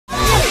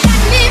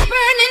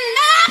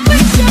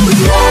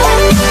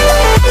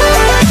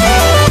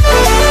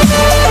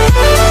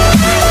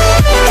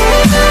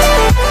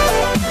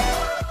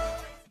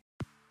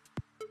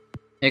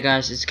Hey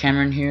guys, it's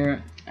Cameron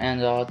here, and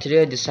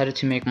today I decided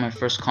to make my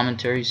first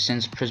commentary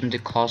since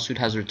Prismatic Clawsuit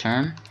has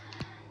returned.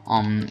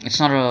 It's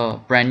not a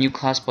brand new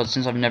class, but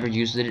since I've never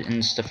used it and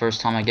it's the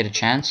first time I get a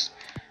chance,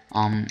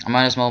 I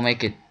might as well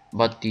make it.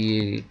 But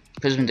the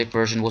Prismatic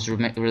version was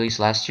released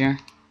last year,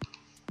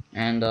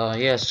 and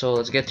yeah, so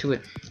let's get to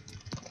it.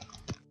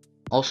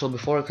 Also,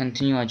 before I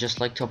continue, I'd just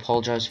like to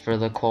apologize for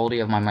the quality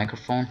of my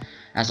microphone,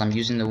 as I'm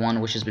using the one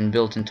which has been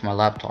built into my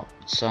laptop.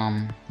 It's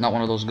not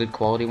one of those good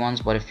quality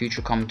ones, but if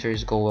future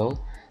commentaries go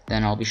well,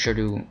 then I'll be sure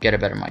to get a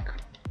better mic.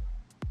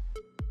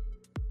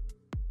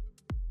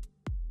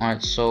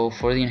 Alright, so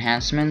for the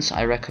enhancements,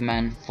 I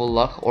recommend Full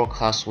Luck or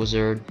Class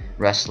Wizard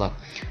Rest Luck.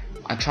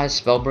 I tried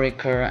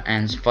Spellbreaker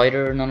and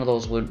Fighter. None of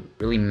those would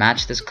really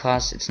match this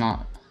class. It's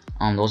not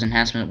those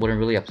enhancements wouldn't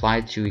really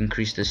apply to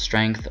increase the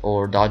strength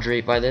or dodge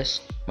rate by this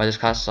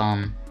class. So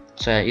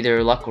yeah,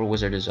 either Luck or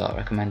Wizard is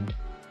recommended.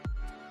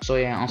 So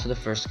yeah, onto the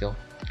first skill.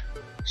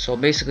 So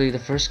basically, the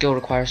first skill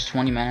requires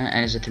 20 mana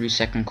and is a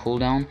 3-second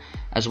cooldown,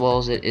 as well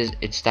as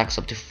it stacks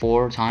up to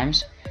 4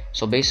 times.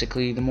 So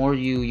basically, the more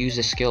you use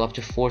the skill up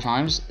to 4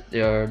 times,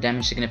 your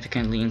damage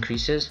significantly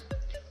increases.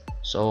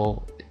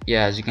 So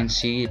yeah, as you can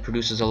see, it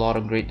produces a lot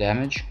of great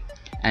damage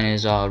and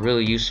is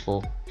really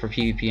useful for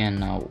PvP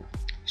and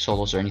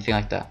solos or anything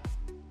like that.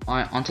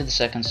 Alright, onto the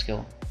second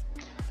skill.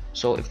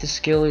 So if the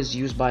skill is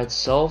used by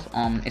itself,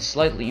 it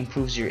slightly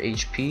improves your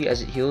HP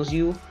as it heals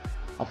you,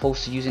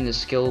 opposed to using the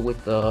skill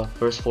with the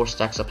first 4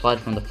 stacks applied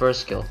from the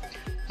first skill.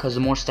 Because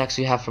the more stacks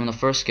you have from the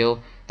first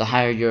skill, the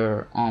higher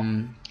your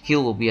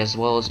heal will be, as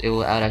well as it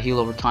will add a heal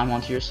over time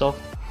onto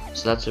yourself.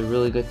 So that's a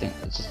really good thing.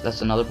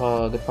 That's another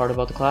good part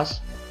about the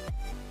class.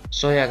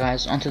 So yeah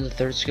guys, onto the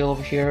third skill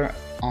over here.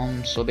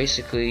 So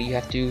basically you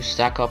have to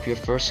stack up your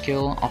first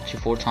skill up to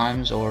 4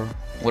 times, or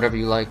whatever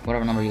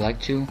number you like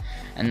to,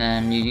 and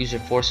then you use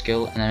your 4th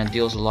skill, and then it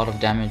deals a lot of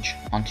damage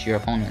onto your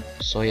opponent.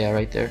 So yeah,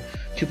 right there,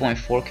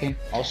 2.4k.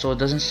 Also, it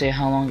doesn't say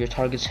how long your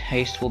target's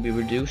haste will be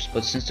reduced,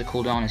 but since the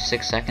cooldown is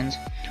 6 seconds,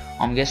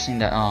 I'm guessing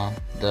that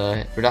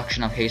the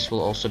reduction of haste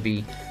will also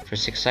be for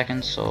 6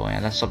 seconds. So yeah,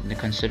 that's something to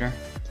consider.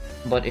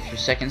 But if your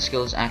second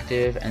skill is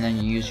active and then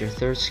you use your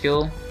 3rd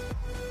skill,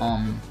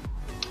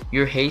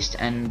 your haste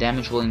and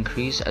damage will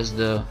increase as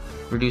the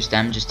reduced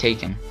damage is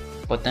taken.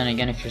 But then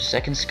again, if your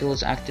second skill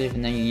is active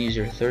and then you use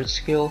your 3rd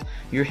skill,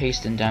 your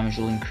haste and damage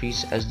will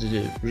increase as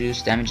the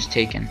reduced damage is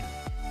taken.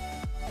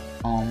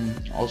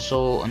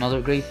 Also,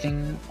 another great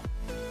thing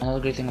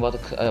about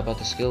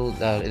the skill,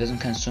 that it doesn't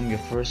consume your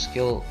 1st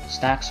skill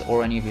stacks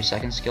or any of your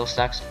 2nd skill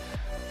stacks.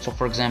 So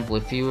for example,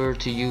 if you were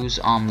to use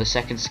the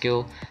 2nd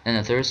skill and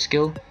the 3rd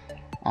skill,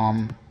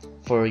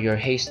 for your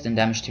haste and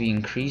damage to be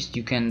increased,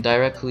 you can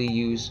directly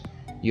use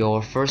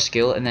your 1st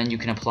skill and then you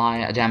can apply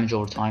a damage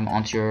over time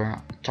onto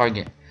your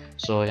target.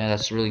 So yeah,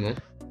 that's really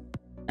good.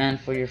 And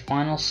for your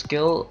final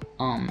skill,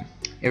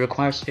 it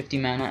requires 50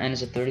 mana and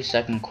is a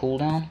 30-second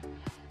cooldown.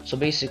 So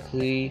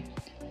basically,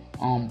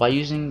 by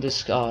using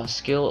this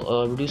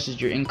skill, reduces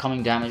your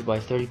incoming damage by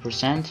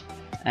 30%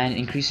 and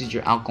increases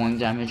your outgoing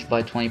damage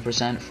by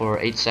 20% for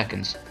 8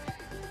 seconds.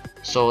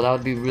 So that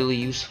would be really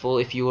useful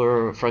if you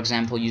were, for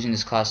example, using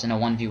this class in a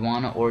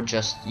 1v1 or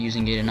just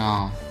using it in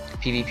a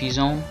PvP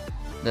zone.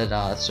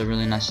 That's a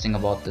really nice thing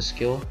about the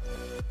skill.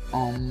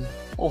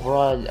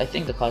 Overall, I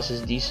think the class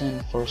is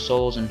decent for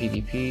solos and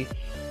PvP,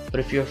 but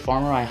if you're a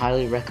farmer, I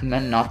highly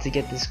recommend not to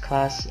get this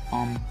class.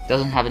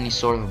 Doesn't have any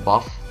sort of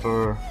buff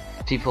for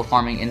people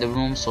farming in the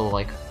room, so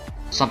like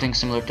something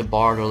similar to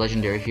Bard or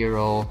Legendary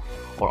Hero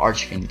or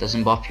Archfiend.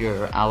 Doesn't buff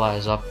your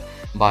allies up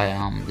by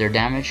their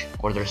damage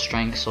or their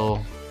strength.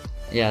 So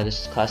yeah,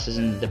 this class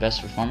isn't the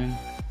best for farming,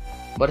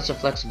 but it's a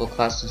flexible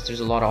class since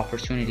there's a lot of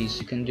opportunities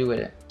you can do with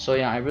it. So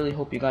yeah, I really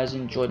hope you guys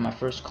enjoyed my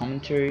first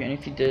commentary, and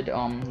if you did,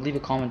 leave a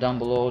comment down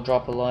below,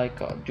 drop a like,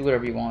 do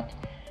whatever you want.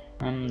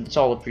 It's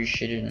all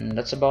appreciated, and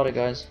that's about it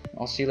guys.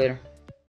 I'll see you later.